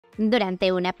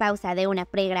Durante una pausa de una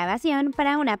pregrabación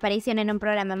para una aparición en un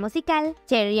programa musical,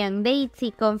 Chaeryeon de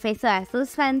Itzy confesó a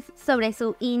sus fans sobre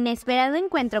su inesperado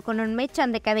encuentro con un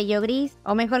mechón de cabello gris,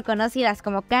 o mejor conocidas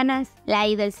como canas. La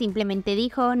idol simplemente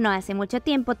dijo no hace mucho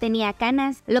tiempo tenía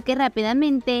canas, lo que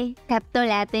rápidamente captó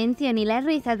la atención y las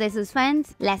risas de sus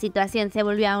fans. La situación se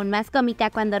volvió aún más cómica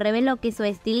cuando reveló que su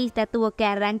estilista tuvo que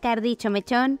arrancar dicho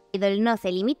mechón. La idol no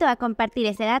se limitó a compartir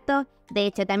ese dato. De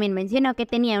hecho, también mencionó que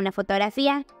tenía una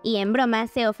fotografía y en broma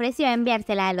se ofreció a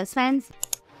enviársela a los fans.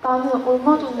 나는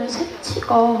얼마 전에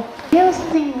새치가 헤어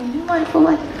선생님이 흰머리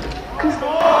뽑아야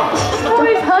그래서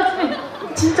스토리 사진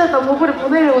진짜 나 목걸이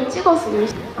보내려고 찍었어.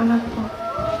 안 아파.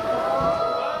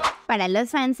 Para los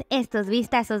fans, estos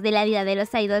vistazos de la vida de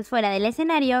los idols fuera del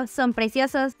escenario son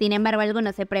preciosos. Sin embargo,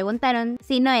 algunos se preguntaron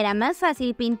si no era más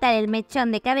fácil pintar el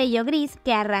mechón de cabello gris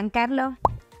que arrancarlo.